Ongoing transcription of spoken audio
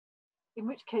In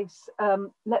which case,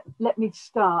 let me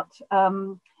start.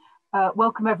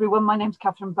 Welcome everyone. My name's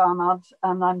Catherine Barnard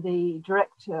and I'm the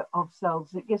director of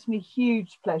CELS. It gives me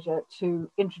huge pleasure to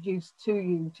introduce to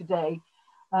you today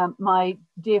my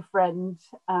dear friend,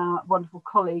 wonderful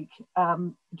colleague,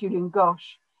 Julian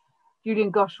Ghosh.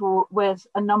 Julian Ghosh wears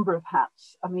a number of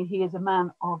hats. I mean, he is a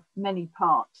man of many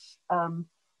parts. For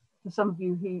some of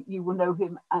you, you will know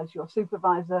him as your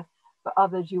supervisor. For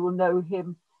others, you will know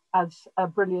him as a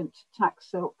brilliant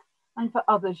tax silk. And for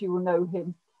others, you will know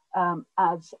him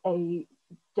as a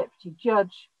deputy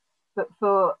judge. But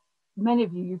for many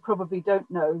of you, you probably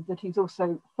don't know that he's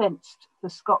also fenced for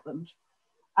Scotland.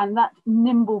 And that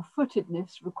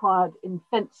nimble-footedness required in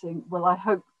fencing will, I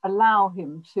hope, allow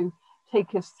him to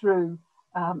take us through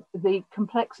the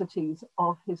complexities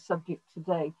of his subject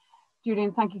today.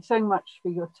 Julian, thank you so much for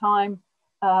your time.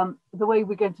 The way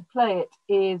we're going to play it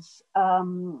is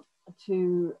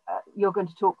you're going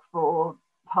to talk for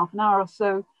half an hour or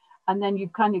so, and then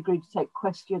you've kindly agreed to take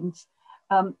questions.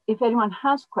 If anyone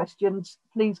has questions,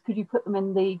 please could you put them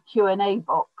in the Q&A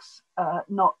box,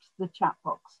 not the chat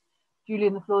box.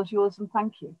 Julian, the floor is yours, and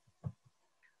thank you.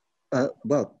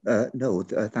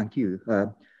 Thank you.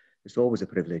 It's always a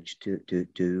privilege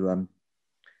to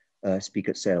speak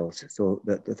at CELS, so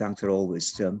the thanks are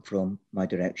always from my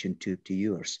direction to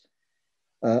yours.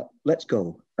 Let's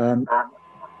go.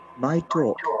 My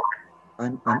talk,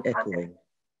 I'm echoing,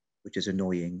 which is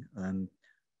annoying.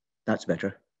 That's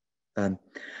better. Let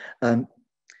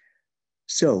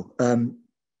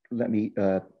me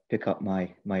pick up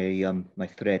my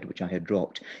thread, which I had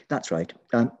dropped. That's right.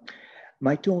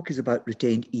 My talk is about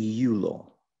retained EU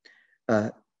law.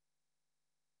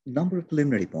 Number of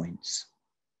preliminary points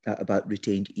about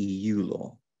retained EU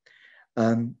law.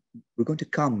 We're going to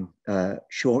come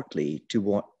shortly to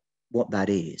what that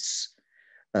is.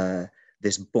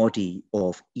 This body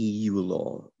of EU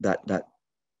law that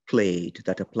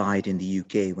applied in the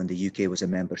UK when the UK was a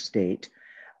member state,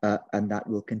 and that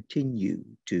will continue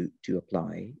to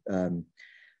apply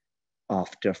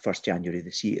after 1st January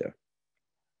this year.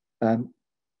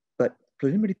 But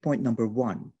preliminary point number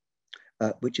one,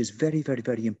 which is very, very,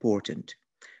 very important,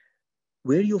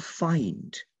 where you'll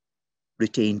find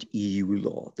retained EU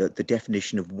law, the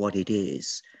definition of what it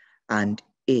is, and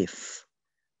if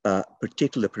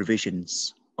particular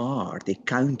provisions they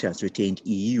count as retained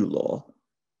EU law,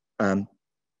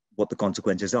 what the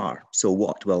consequences are. So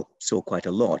what? Well, so quite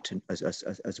a lot,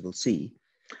 as we'll see.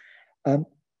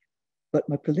 But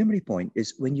my preliminary point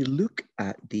is when you look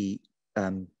at the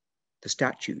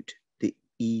statute, the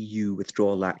EU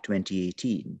Withdrawal Act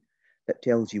 2018, that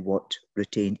tells you what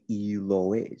retained EU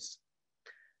law is.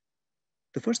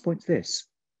 The first point is this: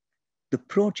 the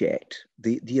project,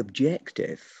 the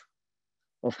objective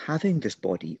of having this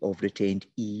body of retained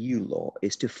EU law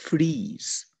is to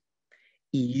freeze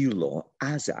EU law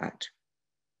as at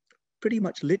pretty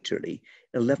much literally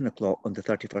 11 o'clock on the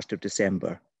 31st of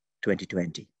December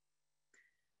 2020.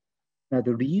 Now,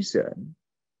 the reason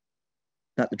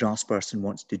that the draftsperson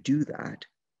wants to do that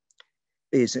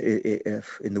is,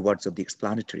 in the words of the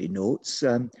explanatory notes,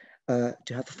 to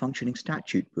have a functioning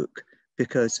statute book,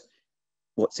 because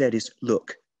what's said is,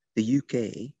 look, the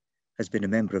UK has been a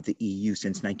member of the EU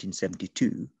since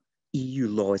 1972. EU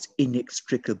law is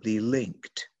inextricably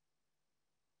linked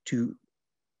to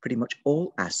pretty much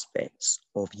all aspects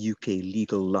of UK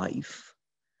legal life.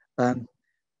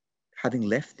 Having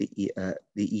left the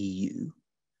EU,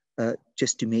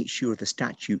 just to make sure the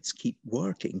statutes keep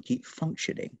working, keep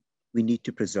functioning, we need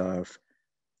to preserve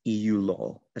EU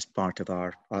law as part of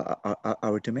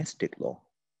our domestic law.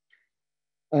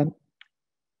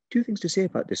 Two things to say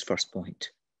about this first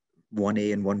point,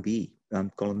 1A and 1B,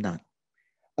 column that.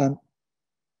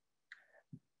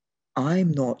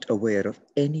 I'm not aware of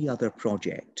any other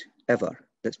project ever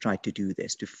that's tried to do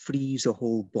this, to freeze a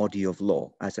whole body of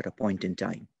law as at a point in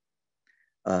time,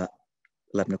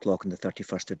 11 o'clock on the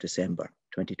 31st of December,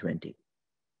 2020.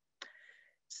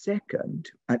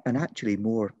 Second, and actually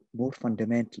more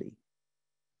fundamentally,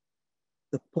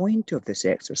 the point of this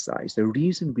exercise, the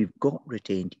reason we've got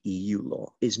retained EU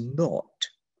law is not,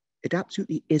 it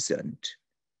absolutely isn't,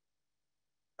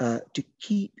 to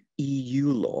keep EU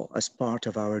law as part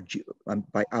of our,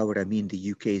 by our I mean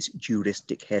the UK's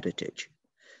juristic heritage.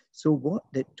 So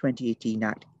what the 2018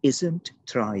 Act isn't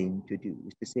trying to do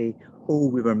is to say, oh,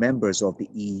 we were members of the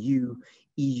EU,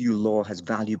 EU law has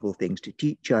valuable things to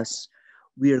teach us,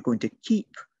 we are going to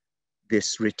keep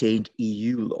this retained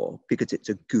EU law because it's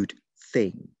a good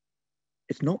thing.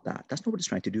 It's not that. That's not what it's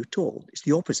trying to do at all. It's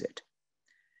the opposite.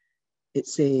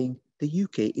 It's saying the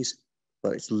UK is,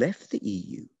 well, it's left the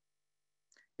EU.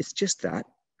 It's just that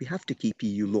we have to keep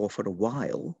EU law for a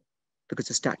while because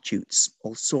the statutes,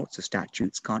 all sorts of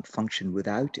statutes, can't function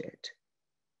without it.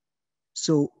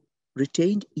 So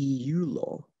retained EU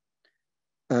law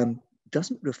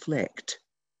doesn't reflect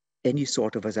any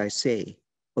sort of, as I say,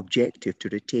 objective to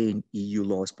retain EU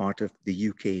law as part of the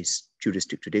UK's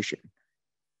juristic tradition.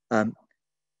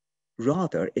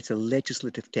 Rather, it's a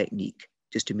legislative technique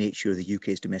just to make sure the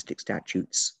UK's domestic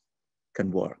statutes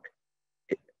can work.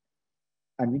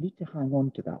 And we need to hang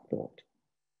on to that thought.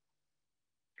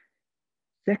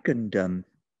 Second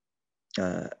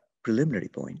preliminary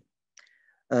point,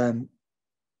 the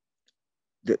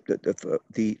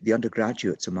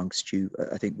undergraduates amongst you,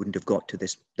 I think, wouldn't have got to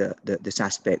this this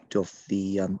aspect of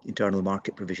the internal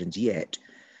market provisions yet,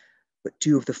 but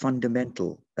two of the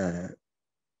fundamental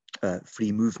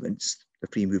free movements, the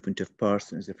free movement of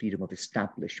persons, the freedom of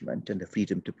establishment, and the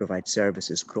freedom to provide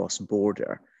services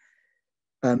cross-border,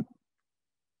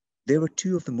 they were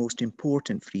two of the most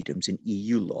important freedoms in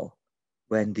EU law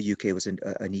when the UK was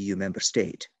an EU member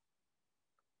state.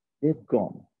 They've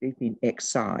been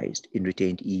excised in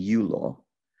retained EU law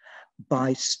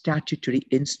by statutory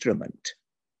instrument.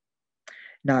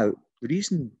 Now, the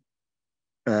reason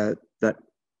that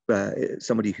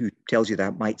somebody who tells you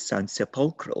that might sound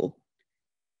sepulchral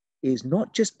is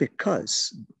not just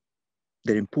because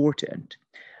they're important,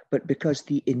 but because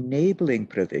the enabling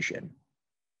provision,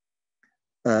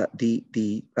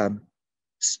 the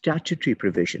statutory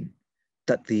provision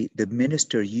that the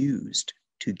minister used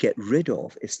to get rid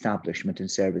of establishment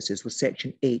and services was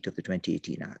Section 8 of the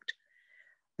 2018 Act.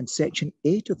 And Section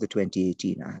 8 of the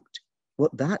 2018 Act,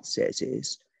 what that says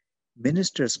is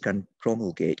ministers can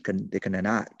promulgate, they can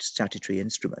enact statutory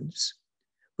instruments,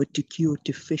 but to cure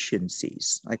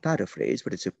deficiencies, I paraphrase,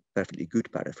 but it's a perfectly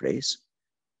good paraphrase,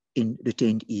 in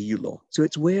retained EU law. So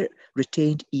it's where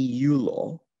retained EU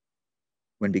law,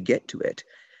 when we get to it,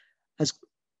 has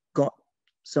got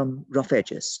some rough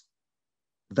edges.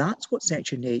 That's what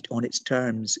Section 8 on its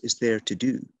terms is there to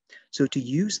do. So to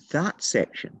use that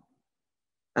section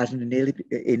as an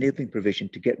enabling provision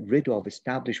to get rid of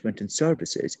establishment and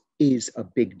services is a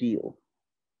big deal.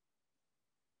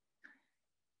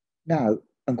 Now,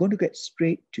 I'm going to get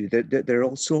straight to there are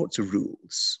all sorts of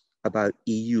rules about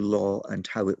EU law and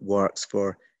how it works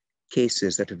for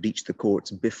cases that have reached the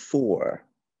courts before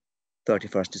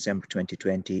 31st December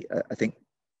 2020. I think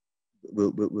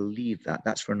we'll leave that.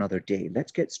 That's for another day.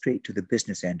 Let's get straight to the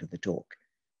business end of the talk.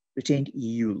 Retained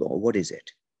EU law, what is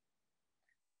it?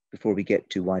 Before we get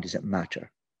to why does it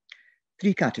matter?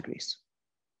 Three categories.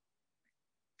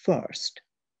 First,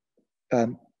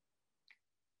 and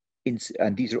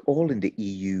these are all in the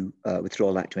EU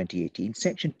Withdrawal Act 2018,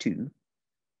 Section 2,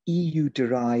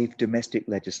 EU-derived domestic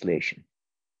legislation.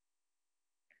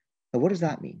 Now, what does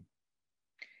that mean?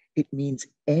 It means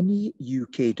any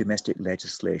UK domestic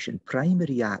legislation,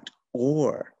 primary act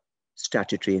or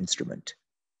statutory instrument,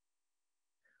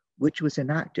 which was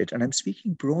enacted, and I'm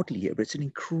speaking broadly here, but it's an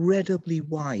incredibly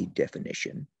wide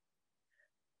definition,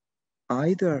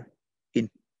 either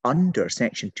under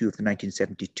Section 2 of the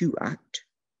 1972 Act,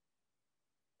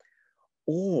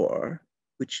 or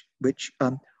which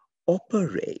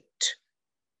operate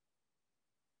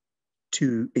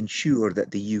to ensure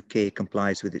that the UK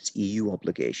complies with its EU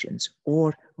obligations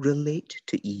or relate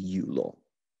to EU law.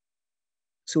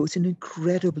 So it's an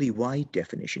incredibly wide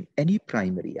definition. Any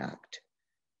primary act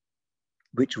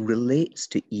which relates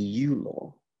to EU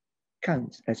law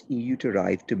counts as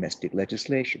EU-derived domestic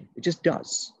legislation. It just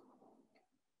does.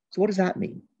 So what does that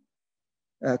mean?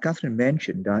 Catherine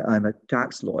mentioned I'm a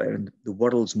tax lawyer, and the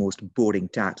world's most boring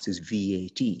tax is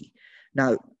VAT.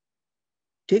 Now,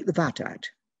 take the VAT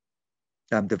Act.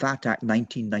 The VAT Act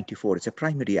 1994, it's a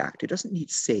primary act. It doesn't need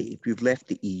saved. We've left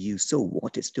the EU, so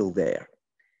what? It's still there.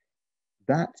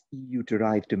 That's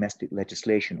EU-derived domestic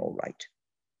legislation, all right,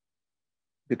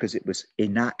 because it was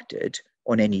enacted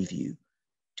on any view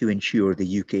to ensure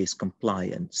the UK's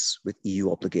compliance with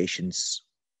EU obligations,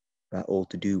 all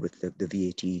to do with the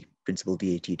VAT, Principal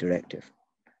VAT Directive.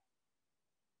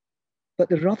 But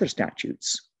there are other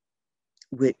statutes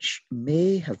which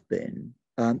may have been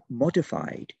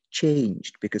modified,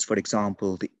 changed, because, for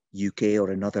example, the UK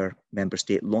or another member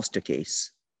state lost a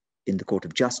case in the Court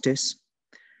of Justice.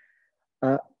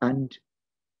 And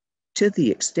to the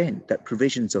extent that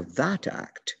provisions of that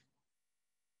Act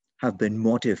have been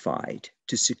modified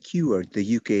to secure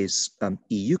the UK's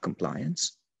EU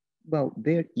compliance, well,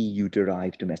 they're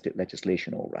EU-derived domestic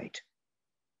legislation, all right.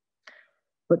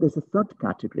 But there's a third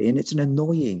category, and it's an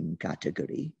annoying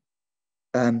category.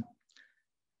 And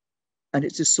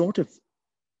it's a sort of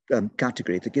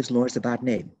category that gives lawyers a bad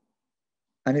name.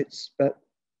 And it's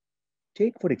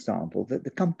take, for example,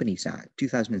 the Companies Act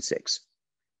 2006.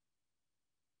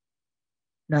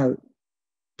 Now,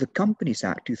 the Companies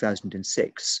Act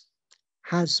 2006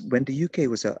 has, when the UK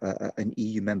was an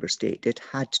EU member state, it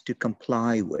had to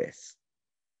comply with,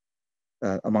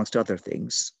 amongst other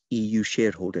things, EU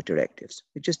shareholder directives.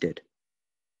 It just did.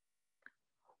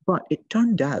 But it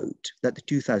turned out that the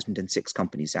 2006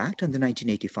 Companies Act and the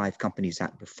 1985 Companies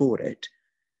Act before it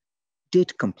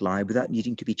did comply without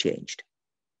needing to be changed.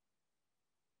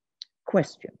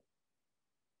 Question: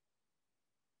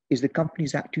 is the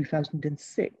Companies Act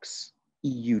 2006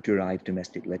 EU-derived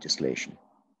domestic legislation?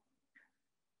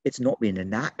 It's not been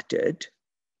enacted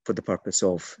for the purpose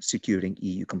of securing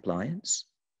EU compliance.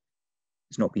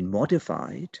 It's not been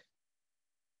modified,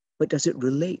 but does it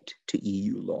relate to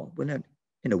EU law? Well,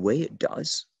 in a way it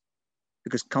does,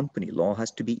 because company law has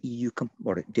to be EU,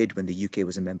 or it did when the UK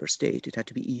was a member state, it had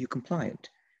to be EU compliant.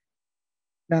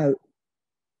 Now,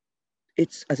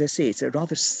 it's, as I say, it's a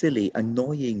rather silly,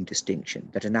 annoying distinction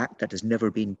that an act that has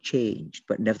never been changed,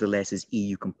 but nevertheless is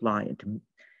EU compliant,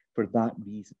 for that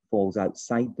reason falls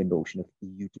outside the notion of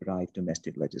EU-derived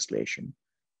domestic legislation.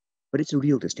 But it's a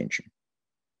real distinction,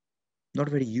 not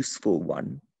a very useful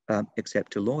one,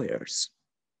 except to lawyers,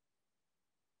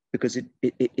 because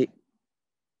it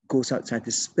goes outside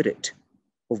the spirit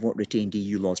of what retained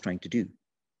EU law is trying to do.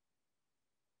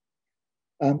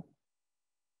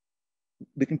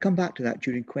 We can come back to that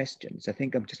during questions. I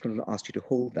think I'm just going to ask you to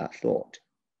hold that thought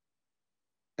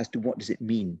as to what does it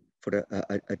mean for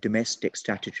a domestic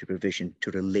statutory provision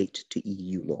to relate to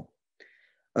EU law.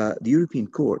 The European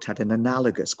Court had an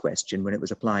analogous question when it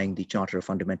was applying the Charter of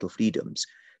Fundamental Freedoms,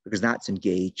 because that's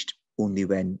engaged only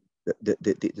when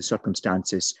the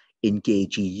circumstances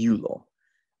engage EU law.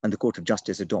 And the Court of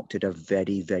Justice adopted a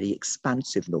very, very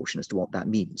expansive notion as to what that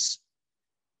means.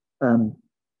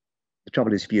 The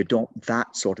trouble is, if you adopt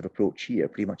that sort of approach here,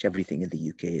 pretty much everything in the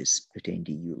UK is retained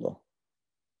EU law.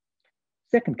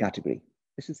 Second category,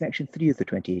 this is Section 3 of the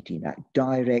 2018 Act,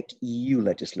 direct EU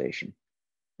legislation,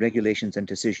 regulations and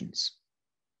decisions.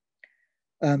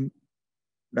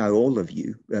 Now, all of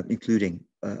you, including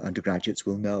undergraduates,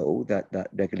 will know that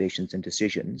regulations and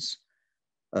decisions,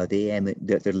 they're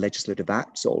legislative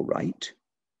acts, all right,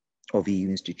 of EU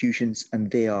institutions,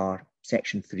 and they are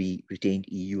Section 3 retained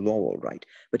EU law, all right.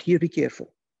 But here, be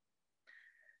careful.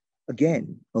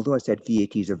 Again, although I said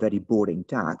VAT is a very boring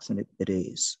tax, and it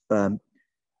is,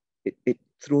 it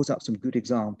throws up some good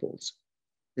examples.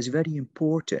 There's a very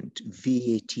important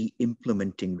VAT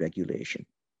implementing regulation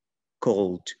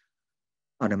called,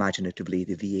 unimaginatively,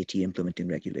 the VAT implementing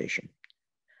regulation.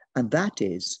 And that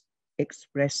is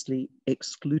expressly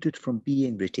excluded from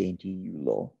being retained EU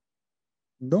law,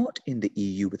 not in the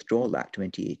EU Withdrawal Act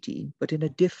 2018, but in a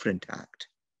different act,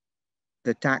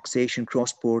 the Taxation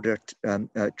Cross-Border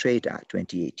Trade Act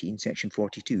 2018, Section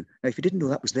 42. Now, if you didn't know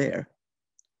that was there,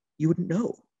 you wouldn't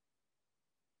know.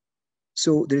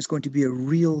 So there's going to be a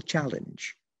real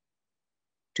challenge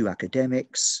to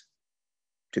academics,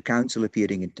 to counsel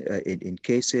appearing in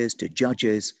cases, to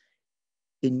judges,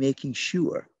 in making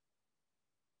sure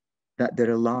that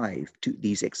they're alive to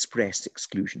these express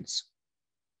exclusions.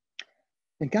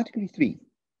 In category 3,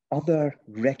 other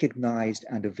recognized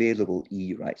and available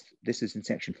EU rights. This is in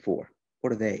Section 4.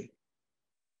 What are they?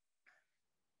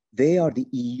 They are the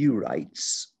EU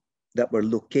rights that were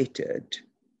located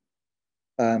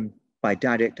by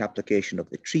direct application of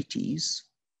the treaties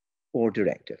or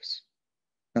directives.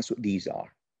 That's what these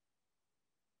are.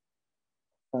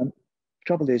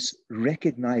 Trouble is,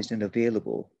 recognized and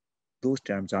available, those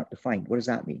terms aren't defined. What does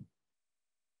that mean?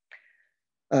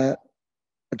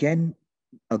 Again,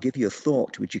 I'll give you a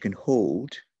thought which you can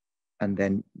hold, and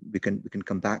then we can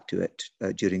come back to it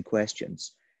during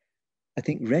questions. I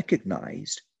think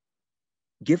recognized,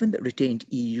 given that retained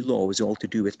EU law was all to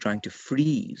do with trying to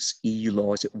freeze EU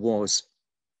law as it was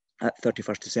at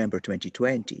 31st December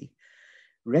 2020,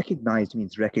 recognized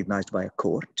means recognized by a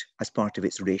court as part of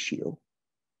its ratio,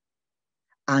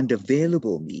 and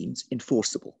available means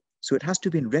enforceable. So it has to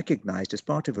have been recognized as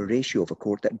part of a ratio of a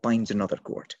court that binds another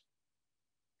court.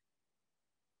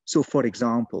 So, for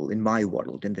example, in my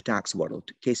world, in the tax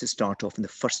world, cases start off in the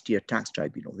first-year tax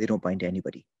tribunal. They don't bind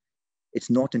anybody. It's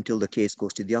not until the case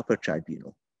goes to the upper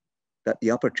tribunal that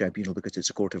the upper tribunal, because it's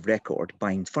a court of record,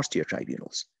 binds first-year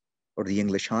tribunals, or the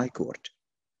English High Court.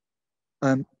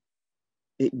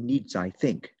 It needs, I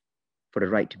think, for a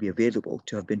right to be available,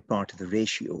 to have been part of the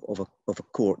ratio of a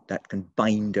court that can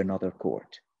bind another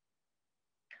court.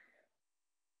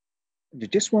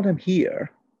 Just while I'm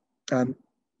here,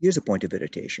 here's a point of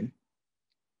irritation.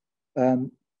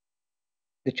 The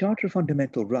Charter of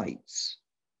Fundamental Rights,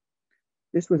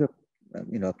 this was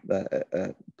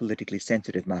a politically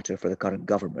sensitive matter for the current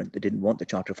government. They didn't want the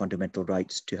Charter of Fundamental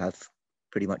Rights to have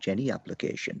pretty much any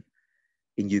application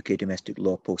in UK domestic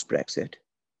law post-Brexit.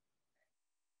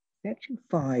 Section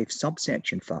 5,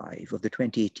 subsection 5 of the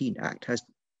 2018 Act has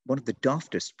one of the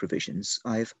daftest provisions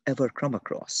I've ever come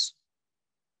across.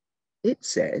 It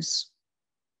says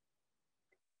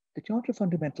the Charter of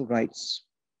Fundamental Rights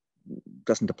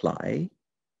doesn't apply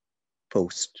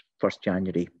post 1st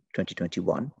January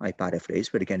 2021. I paraphrase,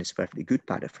 but again, it's a perfectly good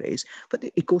paraphrase, but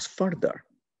it goes further.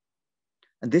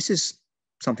 And this is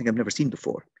something I've never seen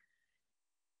before.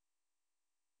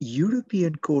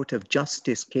 European Court of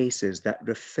Justice cases that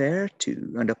refer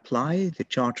to and apply the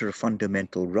Charter of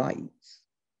Fundamental Rights,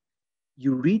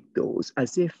 you read those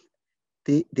as if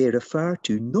they refer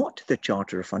to not the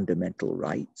Charter of Fundamental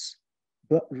Rights,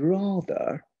 but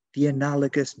rather the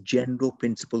analogous general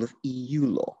principle of EU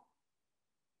law.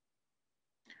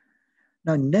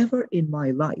 Now, never in my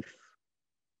life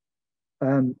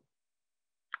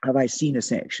have I seen a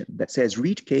section that says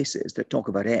read cases that talk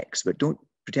about X, but don't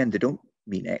pretend they don't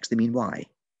mean X, they mean Y.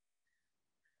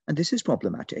 And this is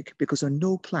problematic because on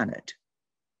no planet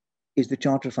is the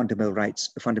Charter of Fundamental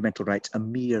Rights a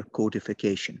mere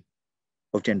codification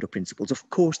of general principles. Of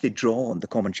course, they draw on the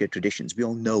common shared traditions. We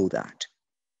all know that.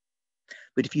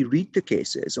 But if you read the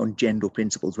cases on general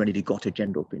principles, when it got a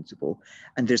general principle,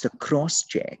 and there's a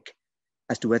cross-check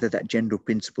as to whether that general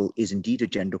principle is indeed a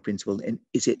general principle, and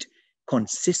is it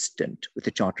consistent with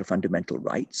the Charter of Fundamental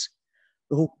Rights,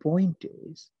 the whole point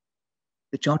is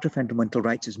the Charter of Fundamental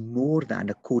Rights is more than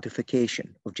a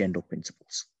codification of general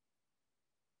principles.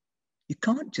 You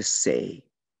can't just say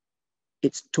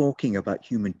it's talking about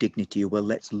human dignity. Well,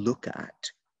 let's look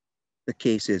at the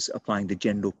cases applying the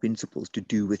general principles to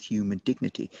do with human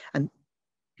dignity. And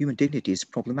human dignity is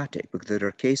problematic because there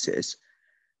are cases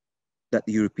that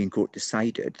the European Court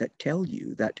decided that tell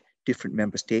you that different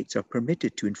member states are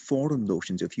permitted to inform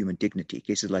notions of human dignity,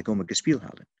 cases like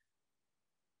Spielhallen,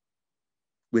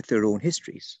 with their own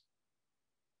histories.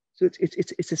 So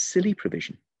it's a silly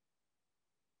provision.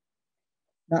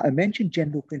 Now, I mentioned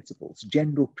general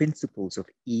principles of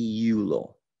EU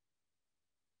law.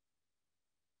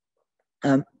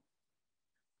 I'm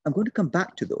going to come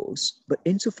back to those, but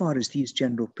insofar as these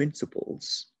general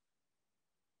principles,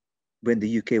 when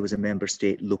the UK was a member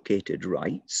state, located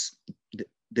rights,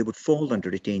 they would fall under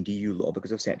retained EU law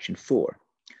because of Section 4.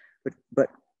 But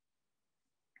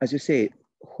as I say,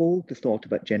 hold the thought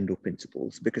about general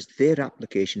principles because their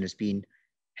application has been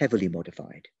heavily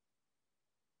modified.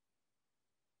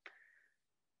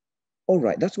 All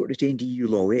right, that's what retained EU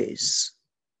law is.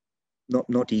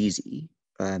 Not easy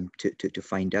to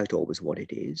find out always what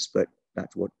it is, but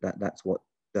that's what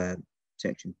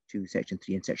Section 2, Section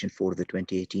 3, and Section 4 of the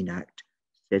 2018 Act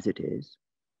says it is.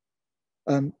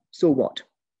 So what?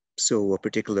 So a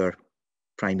particular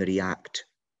primary act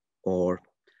or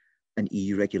an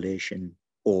EU regulation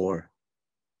or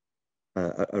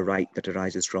a right that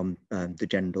arises from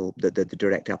the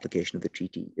direct application of the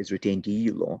treaty is retained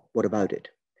EU law. What about it?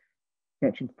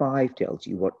 Section 5 tells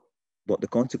you what the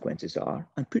consequences are,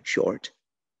 and put short,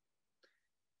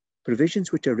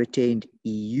 provisions which are retained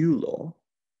EU law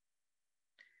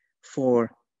for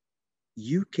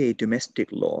UK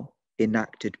domestic law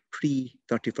enacted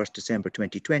pre-31st December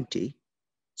 2020,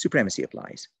 supremacy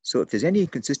applies. So if there's any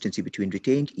inconsistency between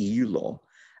retained EU law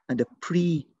and a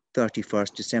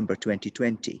pre-31st December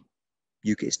 2020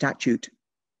 UK statute,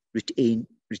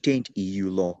 retained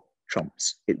EU law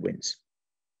trumps, it wins.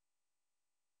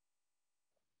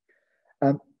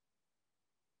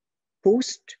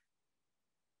 Post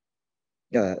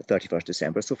 31st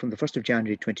December, so from the 1st of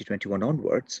January 2021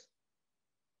 onwards,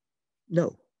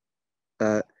 no,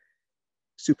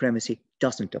 supremacy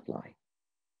doesn't apply.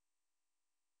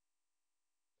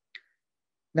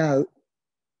 Now,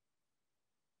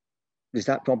 is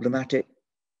that problematic?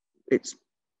 It's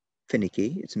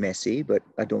finicky, it's messy, but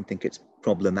I don't think it's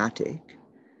problematic.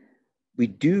 We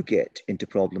do get into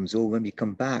problems when we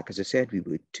come back, as I said we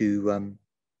would, to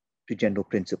general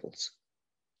principles.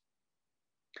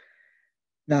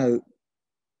 Now,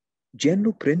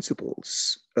 general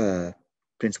principles,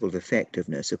 principle of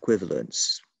effectiveness,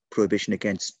 equivalence, prohibition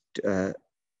against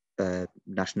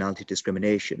nationality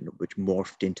discrimination, which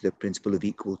morphed into the principle of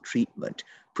equal treatment,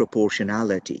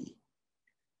 proportionality.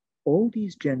 All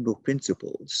these general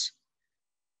principles,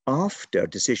 after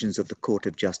decisions of the Court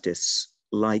of Justice,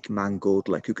 like Mangold,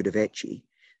 like Kukudavechi,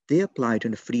 they applied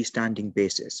on a freestanding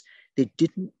basis. They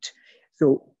didn't,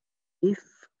 so if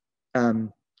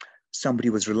somebody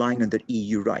was relying on their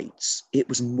EU rights, it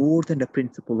was more than a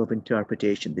principle of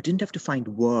interpretation. They didn't have to find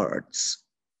words,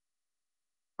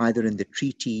 either in the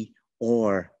treaty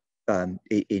or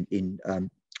in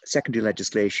secondary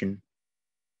legislation,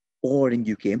 or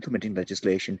in UK implementing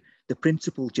legislation, the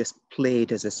principle just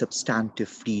played as a substantive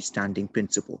freestanding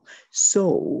principle.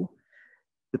 So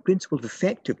the principle of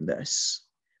effectiveness,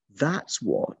 that's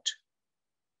what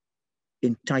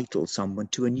entitles someone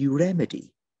to a new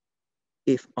remedy,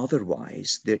 if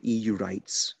otherwise their EU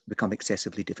rights become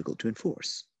excessively difficult to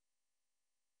enforce.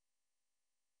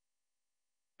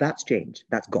 That's changed,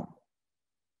 that's gone.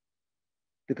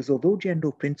 Because although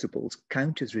general principles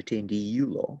count as retained EU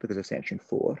law because of Section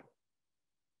 4,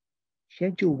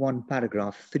 Schedule 1,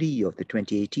 Paragraph 3 of the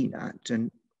 2018 Act,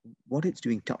 and what it's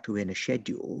doing tucked away in a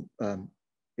schedule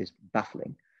is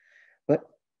baffling. But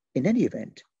in any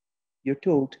event, you're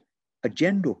told a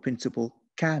general principle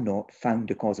cannot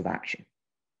found a cause of action.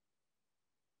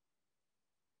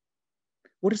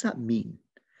 What does that mean?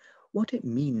 What it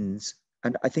means,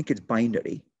 and I think it's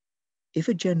binary, if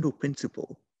a general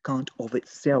principle can't of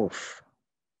itself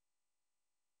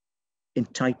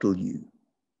entitle you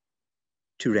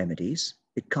to remedies,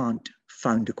 it can't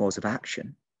found a cause of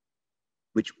action,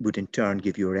 which would in turn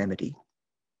give you a remedy,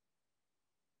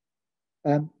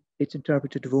 it's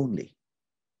interpretative only.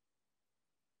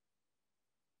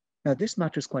 Now, this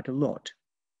matters quite a lot.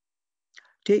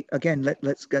 Again,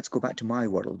 let's go back to my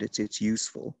world. It's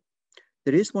useful.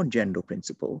 There is one general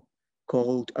principle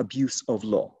called abuse of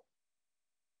law.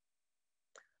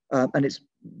 And it's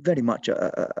very much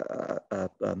a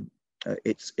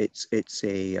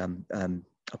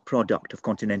product of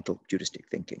continental juristic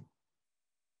thinking.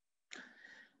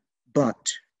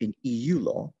 But in EU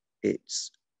law,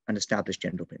 it's an established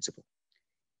general principle.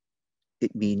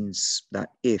 It means that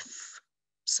if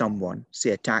someone,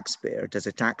 say a taxpayer, does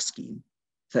a tax scheme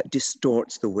that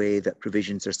distorts the way that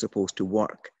provisions are supposed to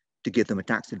work to give them a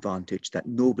tax advantage that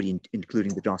nobody,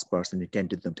 including the just person,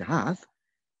 intended them to have,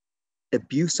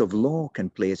 abuse of law can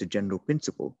play as a general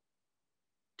principle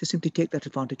to simply take that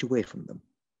advantage away from them,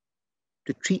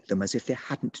 to treat them as if they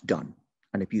hadn't done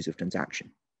an abusive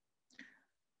transaction.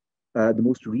 The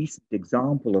most recent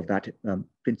example of that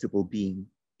principle being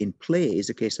in play is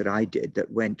a case that I did that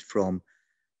went from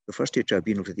the first tier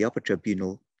tribunal to the upper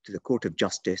tribunal to the Court of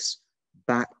Justice,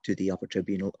 back to the upper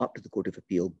tribunal, up to the Court of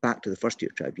Appeal, back to the first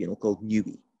tier tribunal, called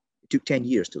Newey. It took 10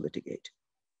 years to litigate.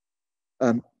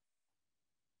 And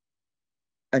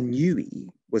Newey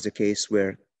was a case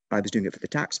where I was doing it for the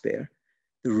taxpayer.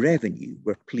 The revenue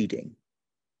were pleading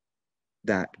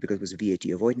that because it was a VAT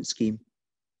avoidance scheme,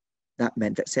 that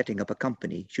meant that setting up a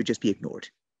company should just be ignored.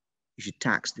 You should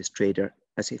tax this trader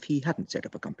as if he hadn't set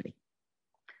up a company.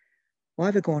 Why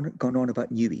have I gone on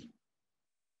about Newey?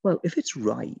 Well, if it's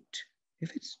right,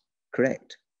 if it's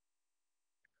correct,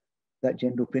 that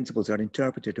general principles are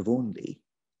interpretative only,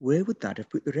 where would that have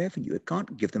put the revenue? It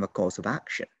can't give them a cause of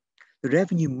action. The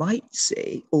revenue might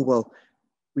say, oh, well,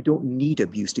 we don't need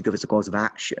abuse to give us a cause of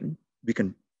action.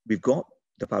 We've got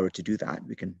the power to do that.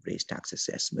 We can raise tax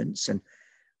assessments and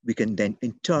we can then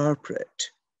interpret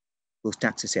those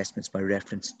tax assessments by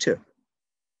reference to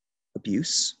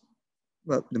abuse.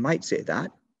 Well, they might say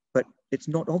that, but it's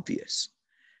not obvious.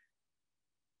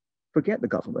 Forget the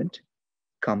government,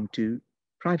 come to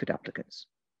private applicants.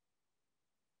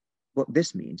 What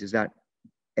this means is that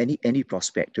any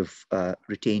prospect of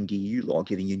retained EU law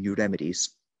giving you new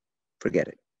remedies, forget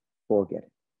it, forget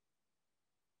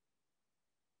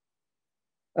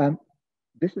it.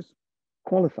 This is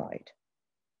qualified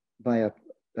by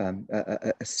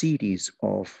a series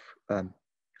of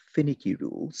finicky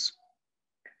rules.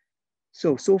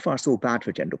 So far so bad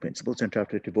for general principles,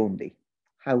 interpretative only.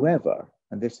 However,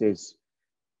 and this is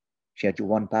Schedule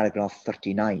 1, Paragraph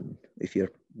 39, if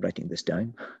you're writing this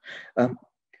down,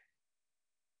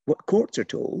 what courts are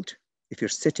told, if you're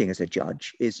sitting as a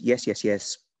judge, is yes, yes,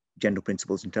 yes, general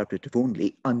principles interpretative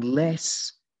only,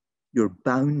 unless you're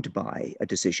bound by a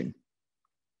decision.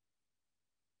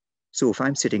 So if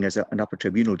I'm sitting as an upper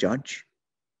tribunal judge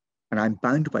and I'm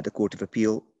bound by the Court of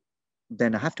Appeal,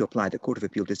 then I have to apply the Court of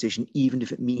Appeal decision, even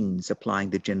if it means applying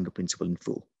the general principle in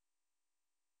full.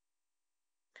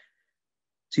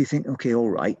 So you think, okay, all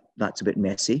right, that's a bit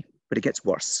messy, but it gets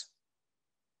worse.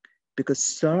 Because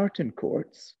certain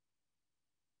courts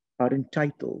are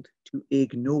entitled to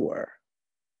ignore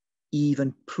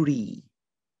even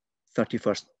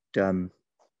pre-31st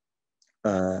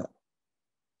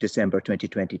December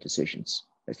 2020 decisions.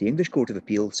 That's the English Court of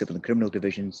Appeal, Civil and Criminal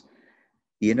Divisions,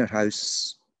 the Inner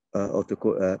House of the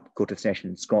Court of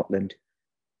Session in Scotland,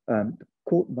 the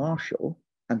Court Martial,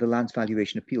 and the Lands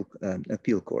Valuation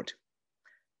Appeal Court.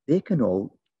 They can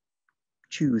all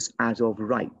choose as of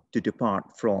right to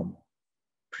depart from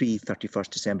pre-31st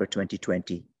December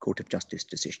 2020 Court of Justice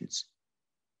decisions.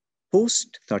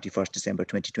 Post 31st December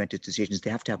 2020 decisions, they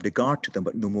have to have regard to them,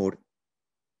 but no more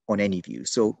on any view.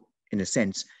 So in a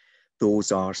sense,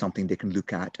 those are something they can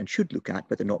look at and should look at,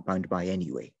 but they're not bound by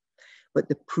anyway. But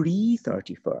the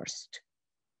pre-31st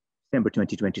December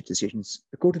 2020 decisions,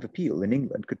 the Court of Appeal in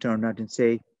England could turn around and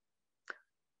say,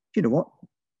 you know what,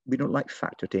 we don't like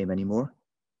factor tame anymore.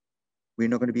 We're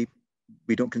not going to be,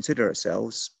 we don't consider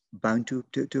ourselves bound to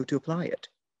apply it.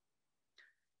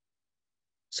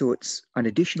 So it's an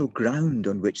additional ground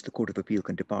on which the Court of Appeal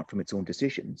can depart from its own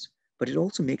decisions, but it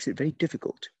also makes it very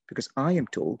difficult because I am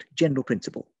told general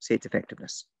principle, say its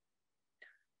effectiveness.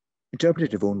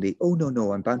 Interpretative only, oh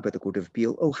no, I'm bound by the Court of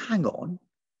Appeal. Oh, hang on,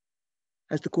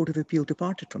 has the Court of Appeal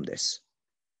departed from this?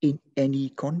 In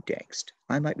any context,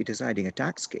 I might be deciding a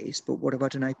tax case, but what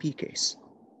about an IP case?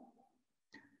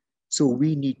 So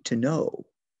we need to know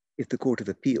if the Court of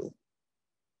Appeal,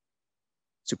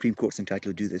 Supreme Court's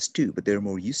entitled to do this too, but they're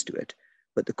more used to it.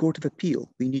 But the Court of Appeal,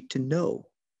 we need to know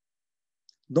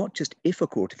not just if the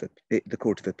Court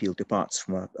of Appeal departs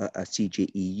from a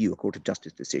CJEU, a Court of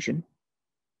Justice decision,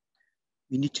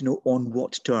 we need to know on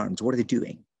what terms, what are they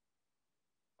doing?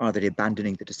 Are they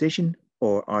abandoning the decision,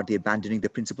 or are they abandoning the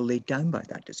principle laid down by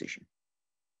that decision?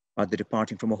 Are they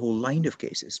departing from a whole line of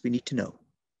cases? We need to know.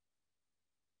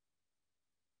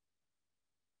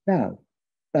 Now,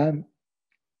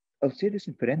 I'll say this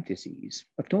in parentheses.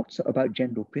 I've talked about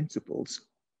general principles.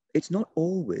 It's not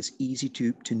always easy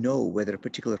to know whether a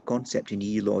particular concept in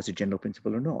EU law is a general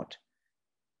principle or not.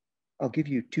 I'll give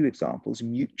you two examples: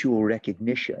 mutual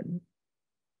recognition,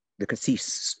 the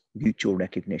CELS mutual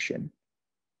recognition,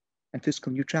 and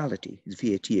fiscal neutrality is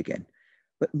VAT again.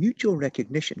 But mutual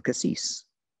recognition, CELS,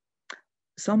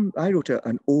 I wrote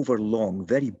an overlong,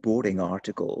 very boring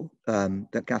article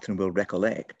that Catherine will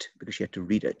recollect because she had to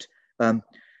read it,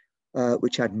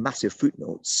 which had massive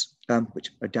footnotes,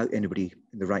 which I doubt anybody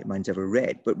in the right mind's ever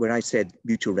read, but where I said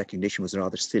mutual recognition was a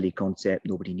rather silly concept,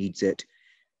 nobody needs it.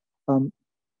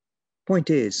 Point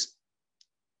is,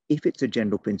 if it's a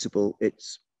general principle,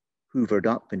 it's hoovered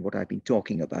up in what I've been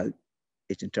talking about.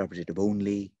 It's interpretative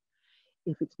only.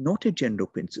 If it's not a general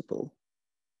principle,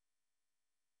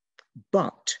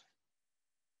 but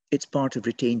it's part of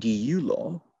retained EU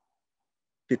law,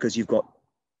 because you've got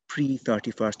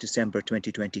pre-31st December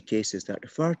 2020 cases that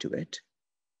refer to it,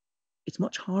 it's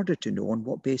much harder to know on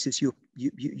what basis you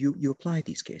apply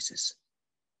these cases.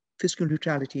 Fiscal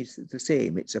neutrality is the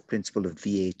same. It's a principle of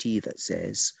VAT that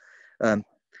says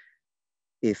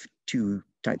if two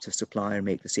types of supplier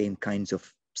make the same kinds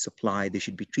of supply, they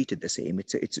should be treated the same.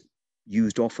 It's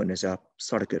used often as a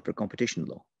surrogate for competition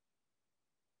law.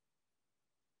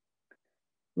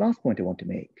 Last point I want to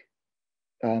make,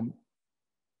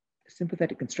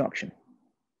 sympathetic construction.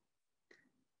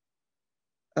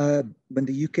 When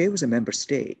the UK was a member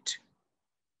state,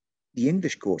 the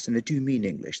English courts, and I do mean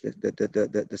English,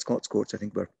 the Scots courts I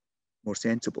think were more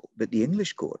sensible, but the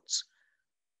English courts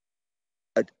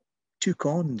took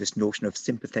on this notion of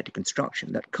sympathetic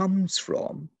construction that comes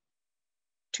from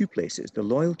two places, the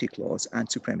loyalty clause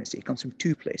and supremacy. It comes from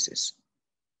two places.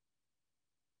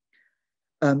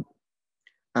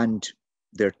 And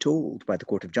they're told by the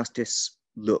Court of Justice,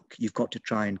 look, you've got to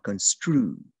try and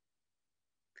construe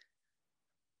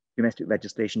domestic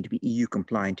legislation to be EU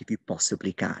compliant if you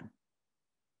possibly can.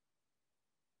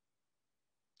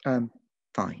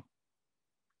 Fine.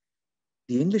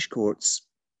 The English courts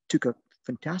took a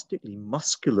fantastically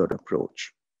muscular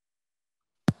approach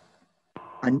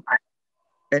and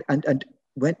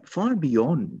went far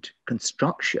beyond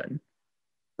construction.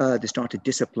 They started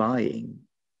disapplying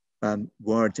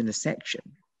words in a section.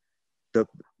 There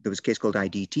was a case called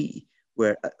IDT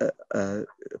where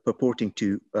purporting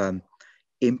to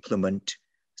implement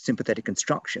sympathetic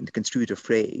construction, they construed a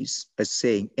phrase as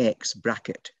saying X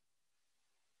bracket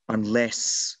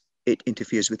unless it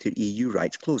interferes with your EU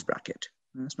rights, close bracket.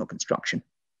 That's not construction.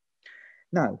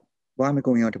 Now, why am I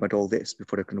going on about all this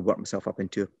before I can work myself up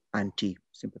into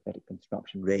anti-sympathetic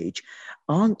construction rage?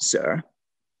 Answer,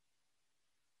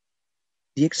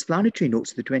 the explanatory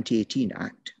notes of the 2018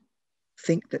 Act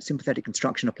think that sympathetic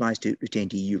construction applies to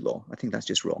retained EU law. I think that's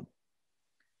just wrong.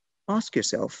 Ask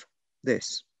yourself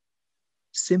this,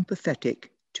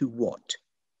 sympathetic to what?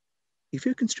 If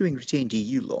you're construing retained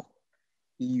EU law,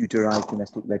 EU-derived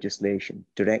domestic legislation,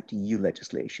 direct EU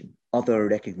legislation, other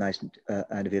recognised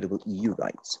and available EU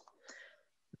rights,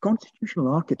 the constitutional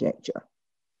architecture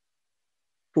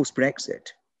post-Brexit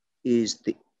is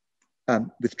the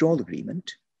withdrawal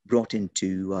agreement brought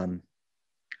into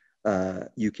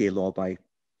UK law by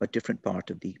a different part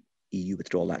of the EU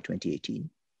Withdrawal Act 2018,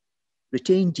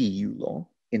 retained EU law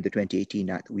in the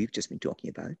 2018 Act that we've just been talking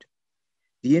about,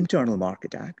 the Internal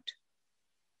Market Act,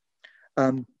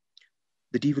 the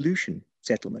devolution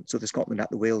settlement, so the Scotland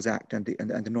Act, the Wales Act, and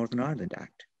the Northern Ireland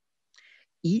Act,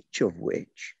 each of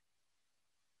which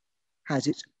has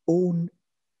its own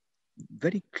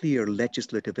very clear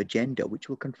legislative agenda which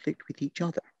will conflict with each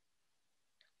other.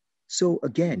 So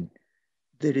again,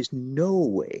 there is no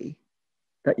way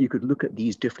that you could look at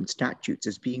these different statutes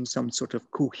as being some sort of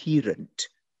coherent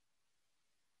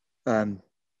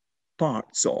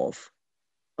parts of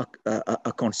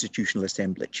a constitutional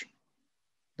assemblage.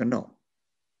 They're not.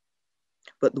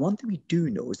 But the one thing we do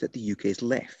know is that the UK is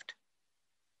left.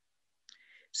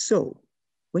 So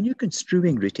when you're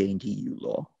construing retained EU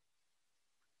law,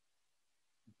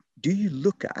 do you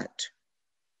look at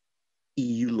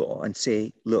EU law and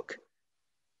say, look,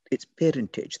 its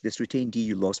parentage, this retained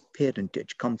EU law's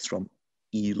parentage comes from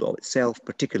EU law itself,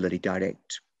 particularly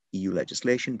direct EU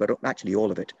legislation, but actually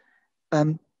all of it.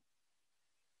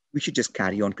 We should just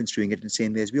carry on construing it in the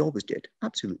same way as we always did.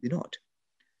 Absolutely not.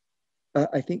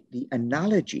 I think the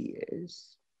analogy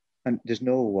is, and there's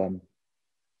no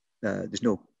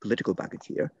political baggage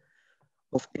here,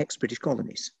 of ex-British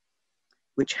colonies,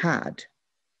 which had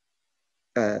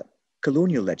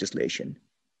colonial legislation,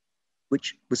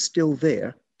 which was still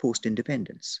there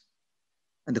post-independence.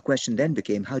 And the question then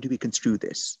became, how do we construe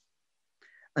this?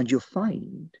 And you'll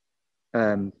find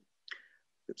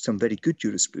some very good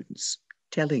jurisprudence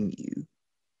telling you,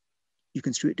 you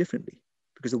construe it differently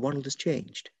because the world has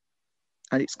changed.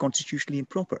 And it's constitutionally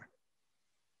improper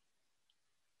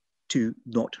to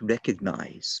not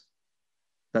recognize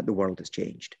that the world has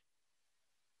changed.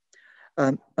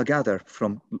 I gather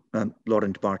from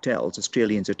Laurent Bartels,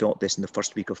 Australians are taught this in the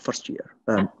first week of first year.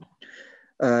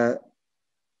 I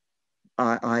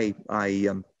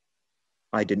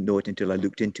didn't know it until I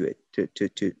looked into it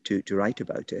to write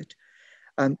about it.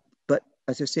 But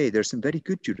as I say, there's some very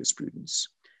good jurisprudence.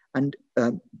 And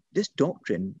this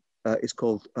doctrine is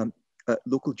called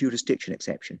local jurisdiction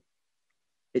exception.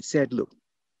 It said, look,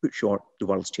 put short, the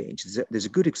world's changed. There's a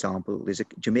good example. There's a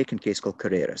Jamaican case called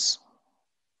Carreras.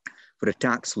 For a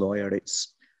tax lawyer,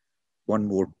 it's one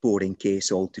more boring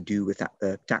case all to do with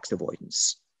tax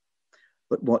avoidance.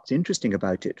 But what's interesting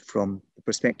about it from the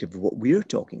perspective of what we're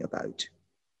talking about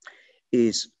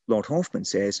is Lord Hoffman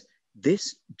says,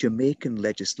 this Jamaican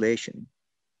legislation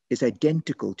is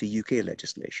identical to UK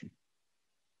legislation.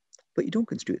 But you don't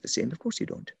construe it the same. Of course you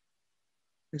don't.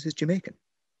 This is Jamaican.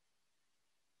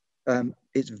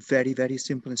 It's very, very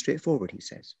simple and straightforward, he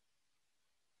says.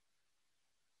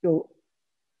 So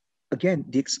again,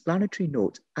 the explanatory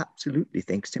note absolutely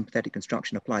thinks sympathetic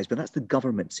construction applies, but that's the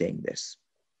government saying this.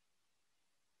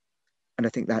 And I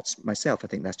think that's myself, I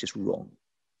think that's just wrong.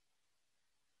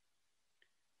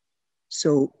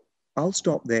 So I'll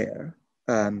stop there.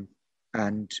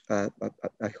 And I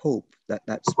hope that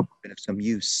that's been of some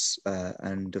use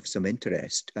and of some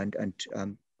interest. And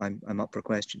I'm up for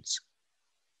questions.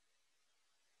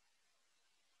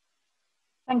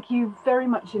 Thank you very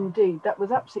much indeed. That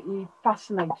was absolutely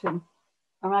fascinating.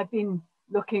 And I've been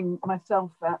looking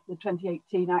myself at the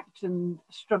 2018 Act and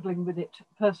struggling with it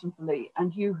personally,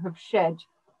 and you have shed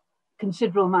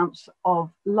considerable amounts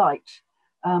of light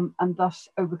and thus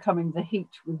overcoming the heat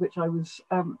with which I was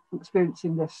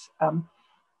experiencing this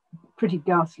pretty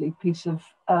ghastly piece of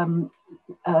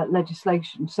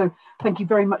legislation. So thank you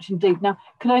very much indeed. Now,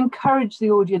 can I encourage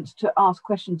the audience to ask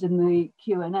questions in the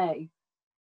Q&A?